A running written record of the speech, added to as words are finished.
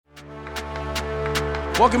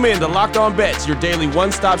Welcome in to Locked On Bets, your daily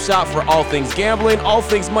one-stop shop for all things gambling, all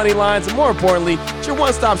things money lines, and more importantly, it's your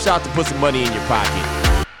one-stop shop to put some money in your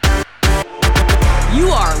pocket. You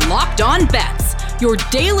are Locked On Bets, your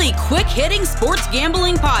daily quick-hitting sports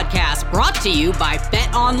gambling podcast brought to you by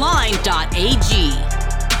BetOnline.ag.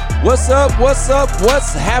 What's up?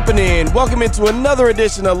 What's happening? Welcome into another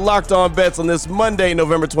edition of Locked On Bets on this Monday,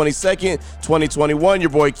 November 22nd, 2021.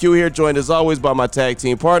 Your boy Q here, joined as always by my tag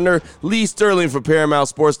team partner, Lee Sterling from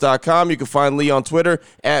ParamountSports.com. You can find Lee on Twitter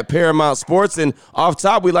at Paramount Sports. And off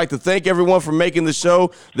top, we'd like to thank everyone for making the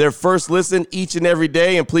show their first listen each and every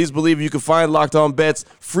day. And please believe you can find Locked On Bets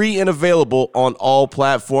free and available on all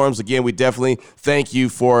platforms. Again, we definitely thank you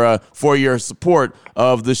for your support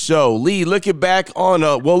of the show. Lee, looking back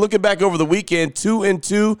over the weekend,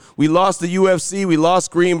 2-2. We lost the UFC, we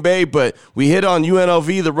lost Green Bay, but we hit on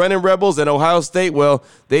UNLV, the Running Rebels, and Ohio State. Well,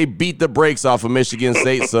 they beat the brakes off of Michigan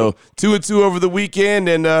State. So 2-2 over the weekend,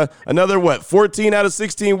 and another 14 out of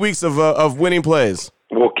 16 weeks of winning plays.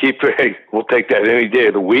 We'll take that any day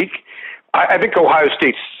of the week. I think Ohio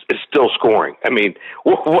State is still scoring. I mean,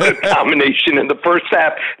 what a combination in the first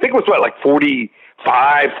half. I think it was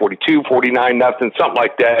 45, 42, 49, nothing, something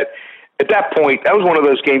like that. At that point, that was one of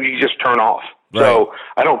those games you just turn off. Right. So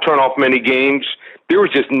I don't turn off many games. There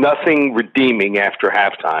was just nothing redeeming after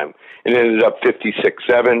halftime. It ended up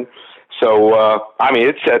 56-7. So,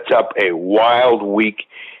 it sets up a wild week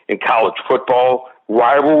in college football.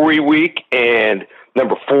 Rivalry week, and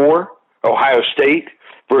number 4, Ohio State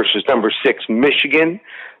versus number 6, Michigan.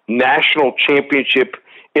 National championship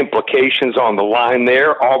implications on the line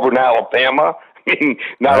there. Auburn, Alabama.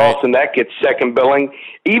 Not right. Often that gets second billing.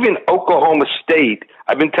 Even Oklahoma State,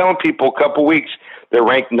 I've been telling people a couple weeks, they're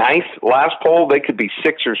ranked 9th last poll. They could be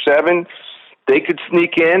 6 or 7. They could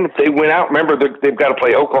sneak in if they win out. Remember, they've got to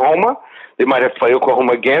play Oklahoma. They might have to play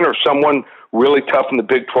Oklahoma again or someone really tough in the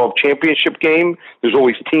Big 12 championship game. There's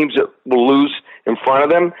always teams that will lose in front of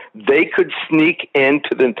them. They could sneak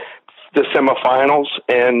into the semifinals.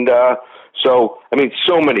 And so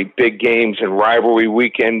many big games and rivalry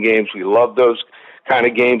weekend games. We love those kind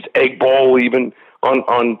of games. Egg Bowl even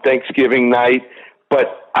on Thanksgiving night.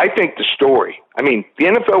 But I think the story, the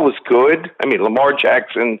NFL was good. Lamar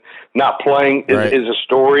Jackson not playing is a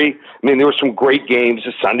story. There were some great games,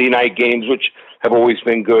 the Sunday night games, which have always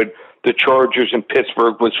been good. The Chargers in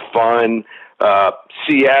Pittsburgh was fun.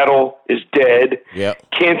 Seattle is dead.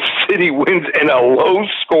 Yep. Kansas City wins in a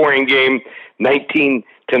low-scoring game, 19-9.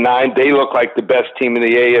 They look like the best team in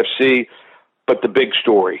the AFC. But the big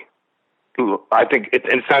story, I think,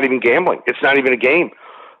 it's not even gambling. It's not even a game.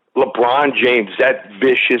 LeBron James, that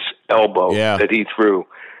vicious elbow that he threw,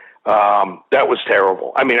 that was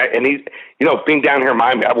terrible. And he, being down here in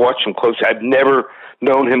Miami, I've watched him close. I've never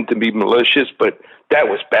known him to be malicious, but that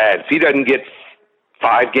was bad. If he doesn't get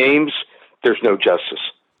 5 games, there's no justice.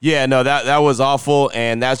 Yeah, no, that was awful,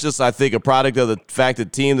 and that's just, I think, a product of the fact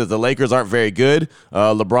that the Lakers aren't very good.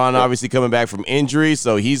 LeBron obviously coming back from injury,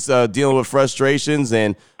 so he's dealing with frustrations,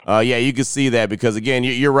 and you can see that because, again,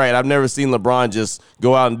 you're right. I've never seen LeBron just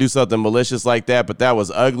go out and do something malicious like that, but that was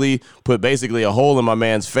ugly, put basically a hole in my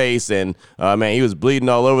man's face, and, he was bleeding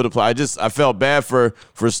all over the place. I felt bad for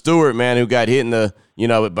Stewart, man, who got hit in the,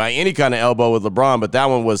 by any kind of elbow with LeBron, but that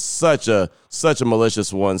one was such a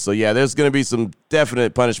malicious one. So, yeah, there's going to be some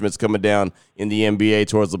definite punishments coming down in the NBA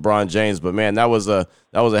towards LeBron James. But, man, that was a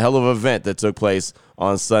hell of an event that took place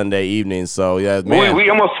on Sunday evening. So, yeah, man. We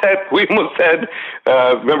almost had remember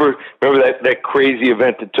that crazy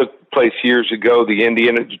event that took place years ago, the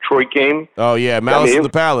Indiana-Detroit game? Oh, yeah, Malice in the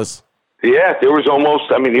Palace. Yeah, there was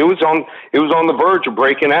almost. It was on the verge of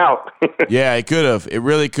breaking out. Yeah, it could have. It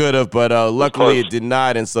really could have, but luckily it did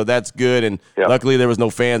not, and so that's good. And luckily there was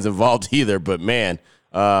no fans involved either. But man,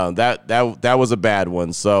 that was a bad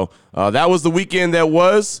one. So that was the weekend that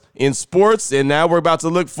was in sports, and now we're about to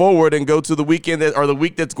look forward and go to the weekend the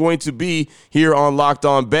week that's going to be here on Locked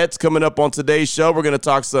On Bets. Coming up on today's show, we're going to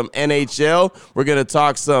talk some NHL, we're going to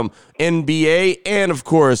talk some NBA, and of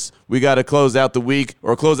course, we got to close out the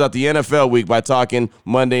NFL week by talking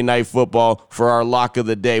Monday Night Football for our lock of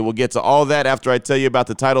the day. We'll get to all that after I tell you about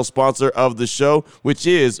the title sponsor of the show, which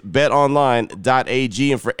is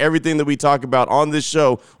BetOnline.ag. And for everything that we talk about on this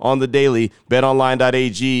show on the daily,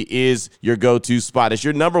 BetOnline.ag is your go-to spot. It's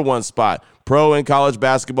your number one spot. Pro and college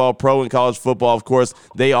basketball, pro and college football, of course,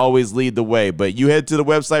 they always lead the way. But you head to the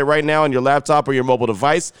website right now on your laptop or your mobile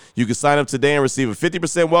device. You can sign up today and receive a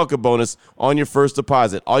 50% welcome bonus on your first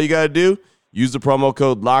deposit. All you got to do, use the promo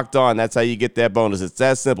code Locked On. That's how you get that bonus. It's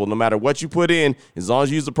that simple. No matter what you put in, as long as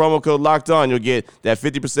you use the promo code Locked On, you'll get that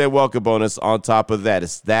 50% welcome bonus on top of that.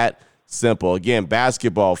 It's that simple. Again,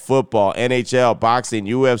 basketball, football, NHL, boxing,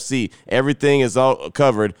 UFC, everything is all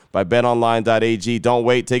covered by betonline.ag. Don't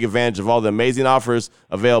wait. Take advantage of all the amazing offers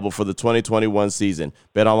available for the 2021 season.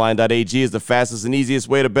 Betonline.ag is the fastest and easiest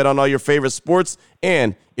way to bet on all your favorite sports,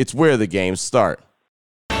 and it's where the games start.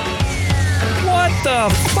 What the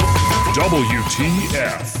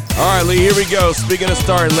WTF? All right, Lee, here we go. Speaking of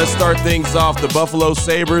starting, let's start things off. The Buffalo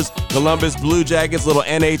Sabres, Columbus Blue Jackets, little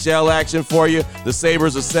NHL action for you. The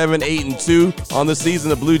Sabres are 7-8-2 on the season.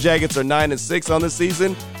 The Blue Jackets are 9-6 on the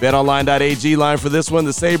season. BetOnline.ag line for this one.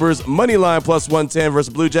 The Sabres money line plus 110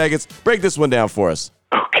 versus Blue Jackets. Break this one down for us.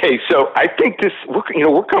 Okay, so I think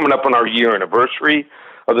we're coming up on our year anniversary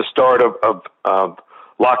of the start of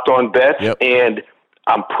Locked On Bets, yep. And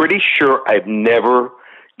I'm pretty sure I've never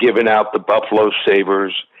given out the Buffalo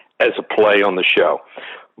Sabres as a play on the show.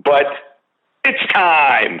 But it's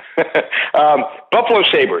time. Buffalo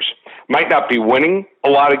Sabres might not be winning a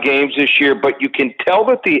lot of games this year, but you can tell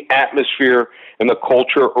that the atmosphere and the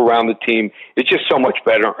culture around the team is just so much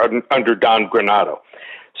better under Don Granato.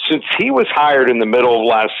 Since he was hired in the middle of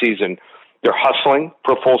last season, they're hustling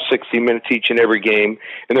for a full 60 minutes each and every game,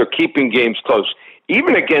 and they're keeping games close.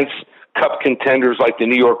 Even against Cup contenders like the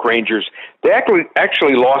New York Rangers, they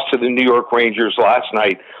actually lost to the New York Rangers last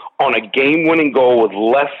night on a game-winning goal with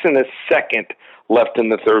less than a second left in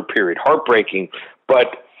the third period. Heartbreaking.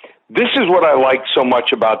 But this is what I like so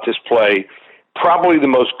much about this play, probably the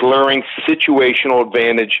most glaring situational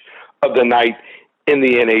advantage of the night in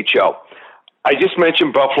the NHL. I just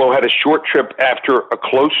mentioned Buffalo had a short trip after a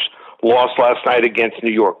close loss last night against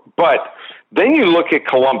New York. But then you look at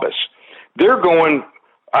Columbus. They're going,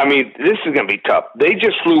 this is going to be tough. They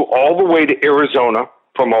just flew all the way to Arizona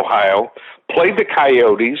from Ohio, played the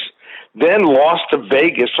Coyotes, then lost to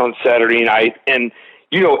Vegas on Saturday night. And,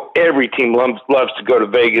 every team loves to go to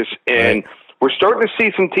Vegas. And we're starting to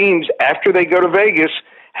see some teams, after they go to Vegas,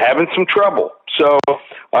 having some trouble. So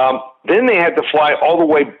then they had to fly all the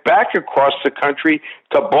way back across the country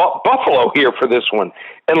to Buffalo here for this one.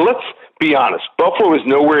 And let's be honest, Buffalo is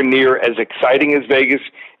nowhere near as exciting as Vegas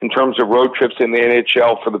in terms of road trips in the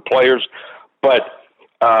NHL for the players. But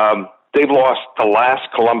they've lost, the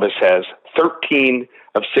last Columbus has, 13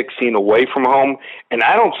 of 16 away from home. And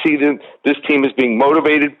I don't see this team as being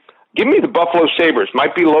motivated. Give me the Buffalo Sabres.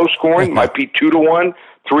 Might be low scoring, might be 2-1,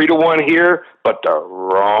 3-1 here, but the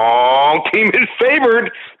wrong team is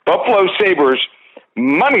favored. Buffalo Sabres,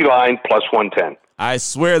 money line plus 110. I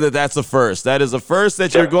swear that's a first. That is a first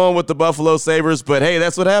that you're going with the Buffalo Sabres, but hey,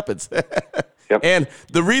 that's what happens. Yep. And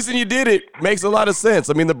the reason you did it makes a lot of sense.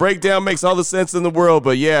 The breakdown makes all the sense in the world,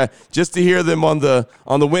 but yeah, just to hear them on the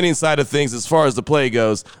winning side of things as far as the play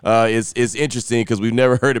goes is interesting because we've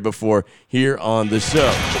never heard it before here on the show.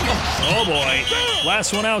 Oh boy.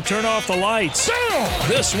 Last one out, turn off the lights.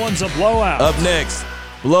 This one's a blowout. Up next,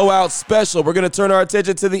 blowout special. We're going to turn our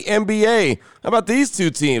attention to the NBA. How about these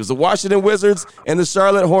two teams, the Washington Wizards and the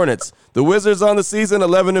Charlotte Hornets? The Wizards on the season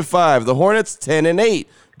 11-5, the Hornets 10-8.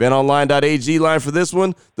 BetOnline.ag line for this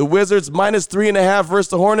one. The Wizards -3.5 versus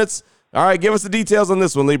the Hornets. All right, give us the details on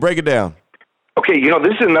this one, Lee. Break it down. Okay,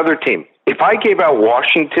 this is another team. If I gave out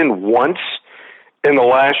Washington once in the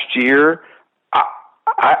last year,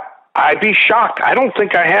 I'd be shocked. I don't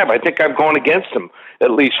think I have. I think I've gone against them at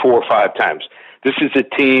least 4 or 5 times. This is a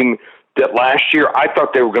team that last year I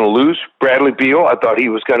thought they were going to lose Bradley Beal. I thought he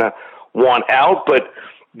was going to want out. But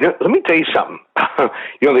let me tell you something.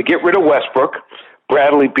 They get rid of Westbrook.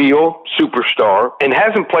 Bradley Beal, superstar, and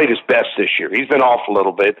hasn't played his best this year. He's been off a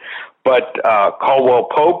little bit. But Caldwell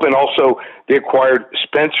Pope, and also they acquired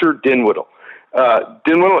Spencer Dinwiddie.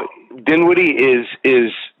 Dinwiddie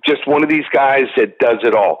is just one of these guys that does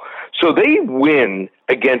it all. So they win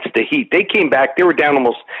against the Heat. They came back. They were down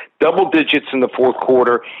almost double digits in the fourth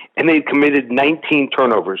quarter, and they committed 19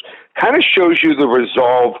 turnovers. Kind of shows you the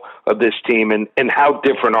resolve of this team and how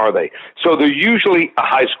different are they. So they're usually a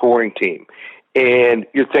high-scoring team. And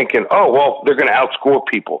you're thinking, they're going to outscore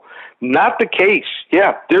people. Not the case.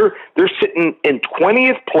 Yeah, they're sitting in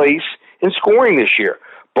 20th place in scoring this year.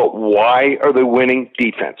 But why are they winning?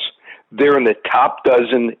 Defense. They're in the top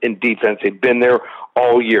dozen in defense. They've been there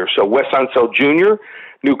all year. So Wes Unseld Jr.,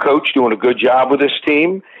 new coach, doing a good job with this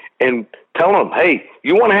team, and telling them, hey,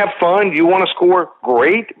 you want to have fun, you want to score,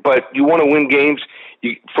 great, but you want to win games,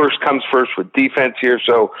 first comes first with defense here.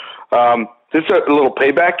 So this is a little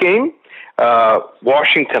payback game.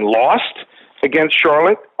 Washington lost against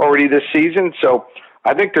Charlotte already this season, so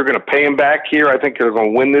I think they're going to pay him back here. I think they're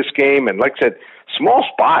going to win this game. And like I said, small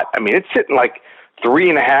spot. It's sitting like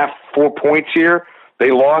 3.5, 4 points here.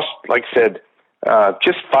 They lost, like I said,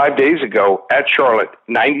 just 5 days ago at Charlotte,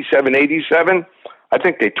 97-87. I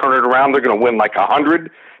think they turn it around. They're going to win like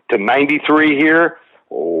 100-93 here.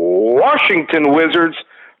 Washington Wizards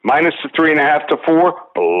minus the 3.5 to 4.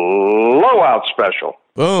 Blowout special.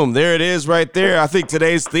 Boom, there it is right there. I think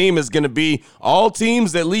today's theme is going to be all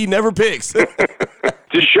teams that Lee never picks.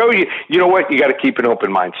 To show you, you know what? You got to keep an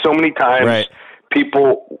open mind. So many times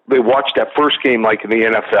people, they watch that first game like in the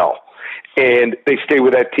NFL, and they stay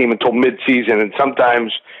with that team until midseason. And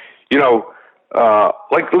sometimes,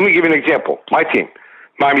 like, let me give you an example. My team,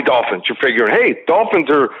 Miami Dolphins, you're figuring, hey, Dolphins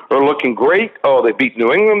are looking great. Oh, they beat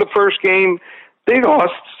New England the first game. They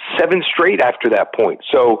lost 7 straight after that point.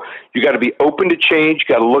 So you got to be open to change.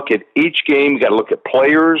 You got to look at each game. You got to look at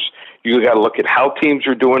players. You got to look at how teams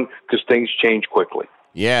are doing because things change quickly.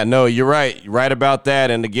 Yeah, no, you're right. You're right about that.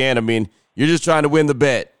 And again, I mean, you're just trying to win the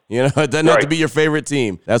bet. It doesn't have to be your favorite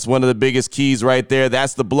team. That's one of the biggest keys right there.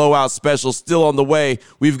 That's the blowout special still on the way.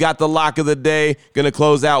 We've got the lock of the day. Going to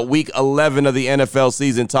close out week 11 of the NFL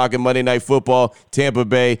season, talking Monday Night Football, Tampa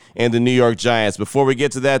Bay, and the New York Giants. Before we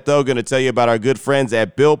get to that, though, going to tell you about our good friends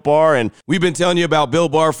at Built Bar. And we've been telling you about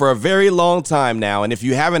Built Bar for a very long time now. And if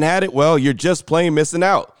you haven't had it, well, you're just plain missing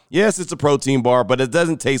out. Yes, it's a protein bar, but it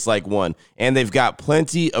doesn't taste like one. And they've got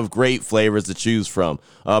plenty of great flavors to choose from.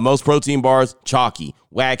 Most protein bars, chalky,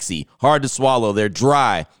 waxy, hard to swallow. They're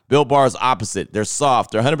dry. Built Bar is opposite. They're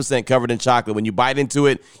soft. They're 100% covered in chocolate. When you bite into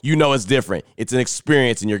it, you know it's different. It's an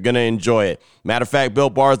experience, and you're going to enjoy it. Matter of fact,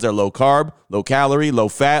 Built Bars, they're low carb, low calorie, low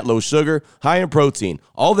fat, low sugar, high in protein.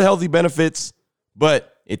 All the healthy benefits, but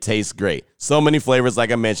it tastes great. So many flavors, like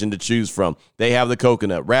I mentioned, to choose from. They have the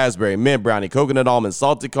coconut, raspberry, mint brownie, coconut almond,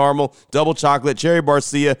 salted caramel, double chocolate, cherry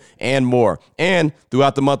barcia, and more. And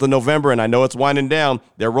throughout the month of November, and I know it's winding down,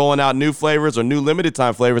 they're rolling out new flavors or new limited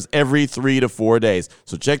time flavors every 3 to 4 days.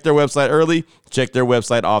 So check their website early, check their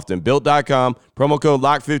website often. Built.com, promo code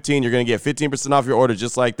LOCK15. You're going to get 15% off your order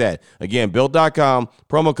just like that. Again, Built.com,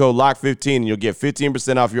 promo code LOCK15, and you'll get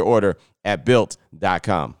 15% off your order at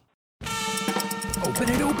Built.com. Open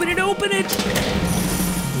it.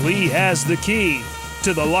 Lee has the key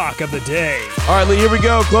to the lock of the day. All right, Lee, here we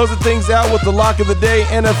go. Closing things out with the lock of the day.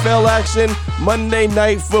 NFL action, Monday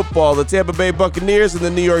Night Football. The Tampa Bay Buccaneers and the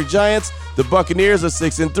New York Giants. The Buccaneers are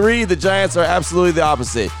 6-3. The Giants are absolutely the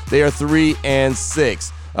opposite. They are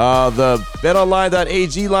 3-6. The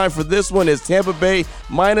betonline.ag line for this one is Tampa Bay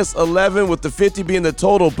minus 11 with the 50 being the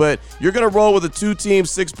total, but you're going to roll with a 2-team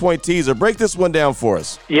 6-point teaser. Break this one down for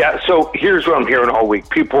us. Yeah, so here's what I'm hearing all week.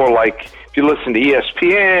 People are like, if you listen to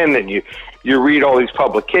ESPN and you read all these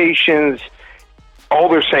publications, all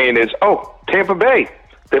they're saying is, oh, Tampa Bay,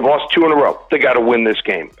 they've lost 2 in a row. They got to win this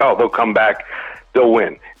game. Oh, they'll come back. They'll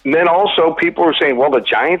win. And then also people are saying, well, the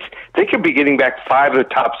Giants, they could be getting back 5 of the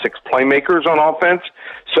top 6 playmakers on offense.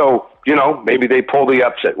 So, maybe they pull the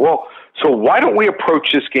upset. Well, so why don't we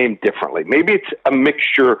approach this game differently? Maybe it's a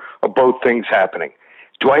mixture of both things happening.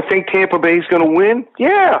 Do I think Tampa Bay is going to win?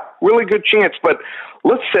 Yeah, really good chance. But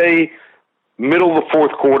let's say middle of the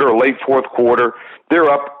fourth quarter or late fourth quarter, they're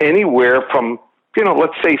up anywhere from,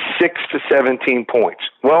 let's say 6 to 17 points.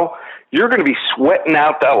 Well, you're going to be sweating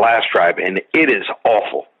out that last drive, and it is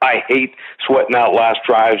awful. I hate sweating out last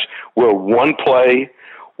drives where one play,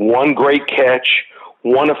 one great catch,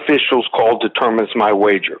 one official's call determines my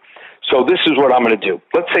wager. So this is what I'm going to do.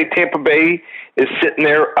 Let's say Tampa Bay is sitting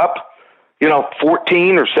there up,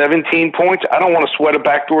 14 or 17 points. I don't want to sweat a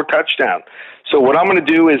backdoor touchdown. So what I'm going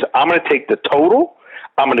to do is I'm going to take the total.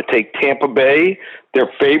 I'm going to take Tampa Bay.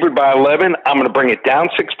 They're favored by 11. I'm going to bring it down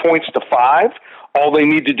 6 points to 5. All they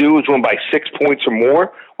need to do is win by 6 points or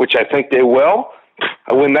more, which I think they will.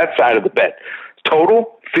 I win that side of the bet.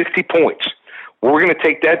 Total, 50 points. We're going to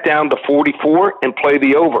take that down to 44 and play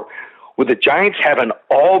the over. With the Giants having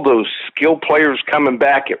all those skilled players coming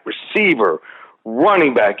back at receiver,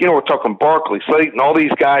 running back, we're talking Barkley, Slayton, all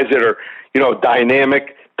these guys that are,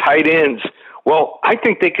 dynamic tight ends. Well, I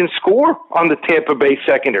think they can score on the Tampa Bay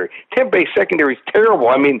secondary. Tampa Bay secondary is terrible.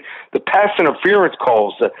 I mean, the pass interference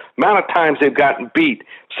calls, the amount of times they've gotten beat,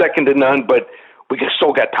 second to none, but we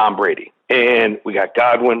still got Tom Brady, and we got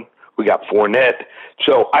Godwin, we got Fournette.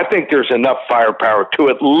 So I think there's enough firepower to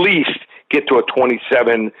at least get to a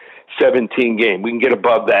 27-17 game. We can get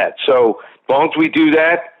above that. So as long as we do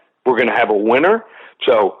that, we're going to have a winner.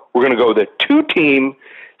 So we're going to go the 2-team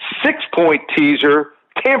 6-point teaser,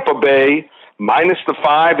 Tampa Bay minus the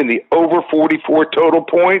 5 and the over 44 total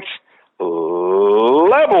points.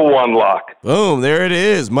 Level One Lock. Boom, there it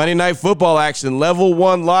is. Monday Night Football action, Level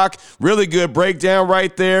One Lock. Really good breakdown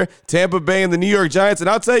right there. Tampa Bay and the New York Giants. And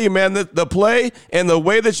I'll tell you, man, the play and the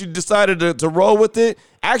way that you decided to roll with it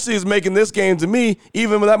actually is making this game, to me,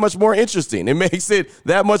 even that much more interesting. It makes it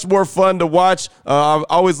that much more fun to watch. I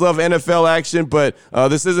always love NFL action, but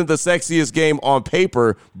this isn't the sexiest game on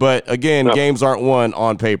paper. But, again, games aren't won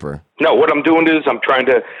on paper. No, what I'm doing is I'm trying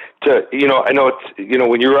to I know it's,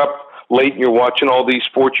 when you're up late and you're watching all these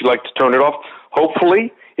sports, you like to turn it off.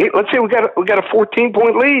 Hopefully, let's say we got a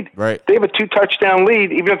 14-point lead. Right. They have a 2-touchdown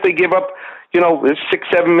lead. Even if they give up, there's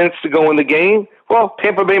 6-7 minutes to go in the game. Well,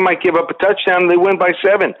 Tampa Bay might give up a touchdown and they win by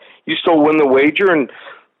 7. You still win the wager, and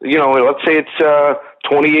let's say it's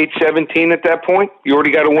 28-17 at that point. You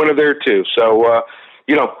already got a winner there too. So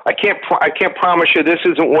I can't promise you this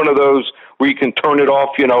isn't one of those where you can turn it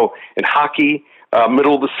off. In hockey,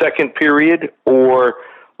 middle of the second period, or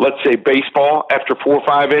let's say baseball after 4 or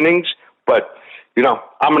 5 innings, but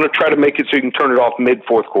I'm going to try to make it so you can turn it off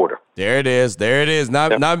mid-fourth quarter. There it is.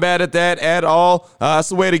 Not bad at that at all. That's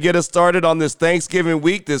the way to get us started on this Thanksgiving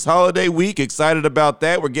week, this holiday week. Excited about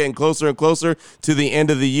that. We're getting closer and closer to the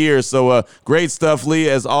end of the year. So great stuff, Lee,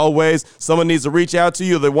 as always. Someone needs to reach out to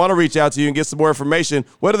you. They want to reach out to you and get some more information.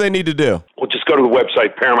 What do they need to do? Well, just go to the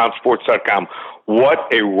website, ParamountSports.com.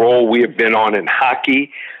 What a role we have been on in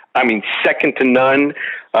hockey. I mean, second to none.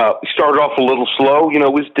 Started off a little slow. It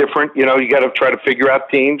was different. You got to try to figure out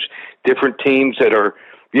teams, different teams that are,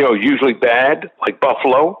 usually bad, like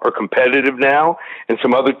Buffalo, are competitive now, and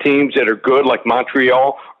some other teams that are good, like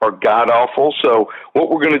Montreal, are god-awful. So what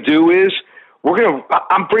we're going to do is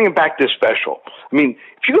I'm bringing back this special. I mean,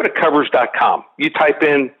 if you go to Covers.com, you type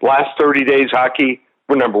in last 30 days hockey,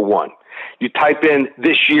 we're number 1. You type in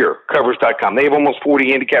this year, Covers.com. They have almost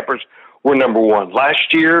 40 handicappers. We're number 1.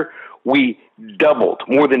 Last year, we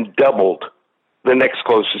more than doubled the next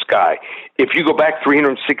closest guy. If you go back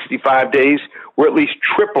 365 days, we're at least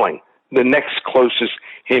tripling the next closest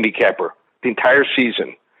handicapper the entire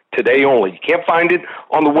season. Today only. You can't find it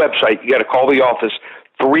on the website. You got to call the office.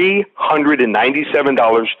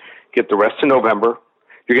 $397. Get the rest of November.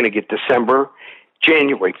 You're going to get December,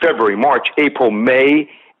 January, February, March, April, May,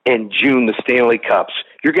 and June, the Stanley Cups.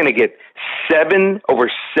 You're going to get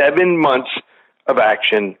over 7 months of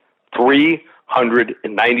action,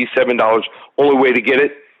 $397. Only way to get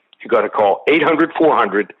it, you got to call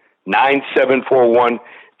 800-400-9741.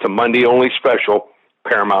 It's a Monday-only special,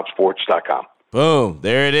 ParamountSports.com. Boom.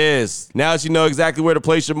 There it is. Now that you know exactly where to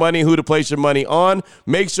place your money, who to place your money on,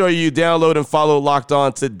 make sure you download and follow Locked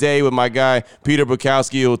On Today with my guy, Peter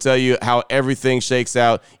Bukowski. He will tell you how everything shakes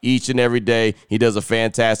out each and every day. He does a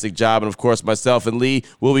fantastic job. And, of course, myself and Lee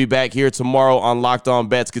will be back here tomorrow on Locked On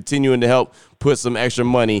Bets, continuing to help put some extra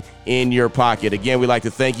money in your pocket. Again, we'd like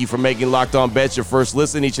to thank you for making Locked On Bets your first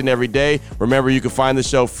listen each and every day. Remember, you can find the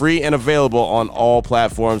show free and available on all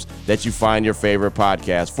platforms that you find your favorite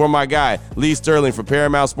podcast. For my guy, Lee Sterling from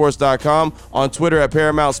ParamountSports.com, on Twitter at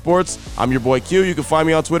Paramount Sports, I'm your boy Q. You can find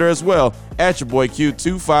me on Twitter as well at your boy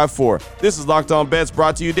Q254. This is Locked On Bets,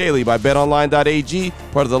 brought to you daily by BetOnline.ag,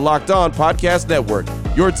 part of the Locked On Podcast Network.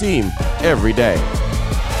 Your team every day.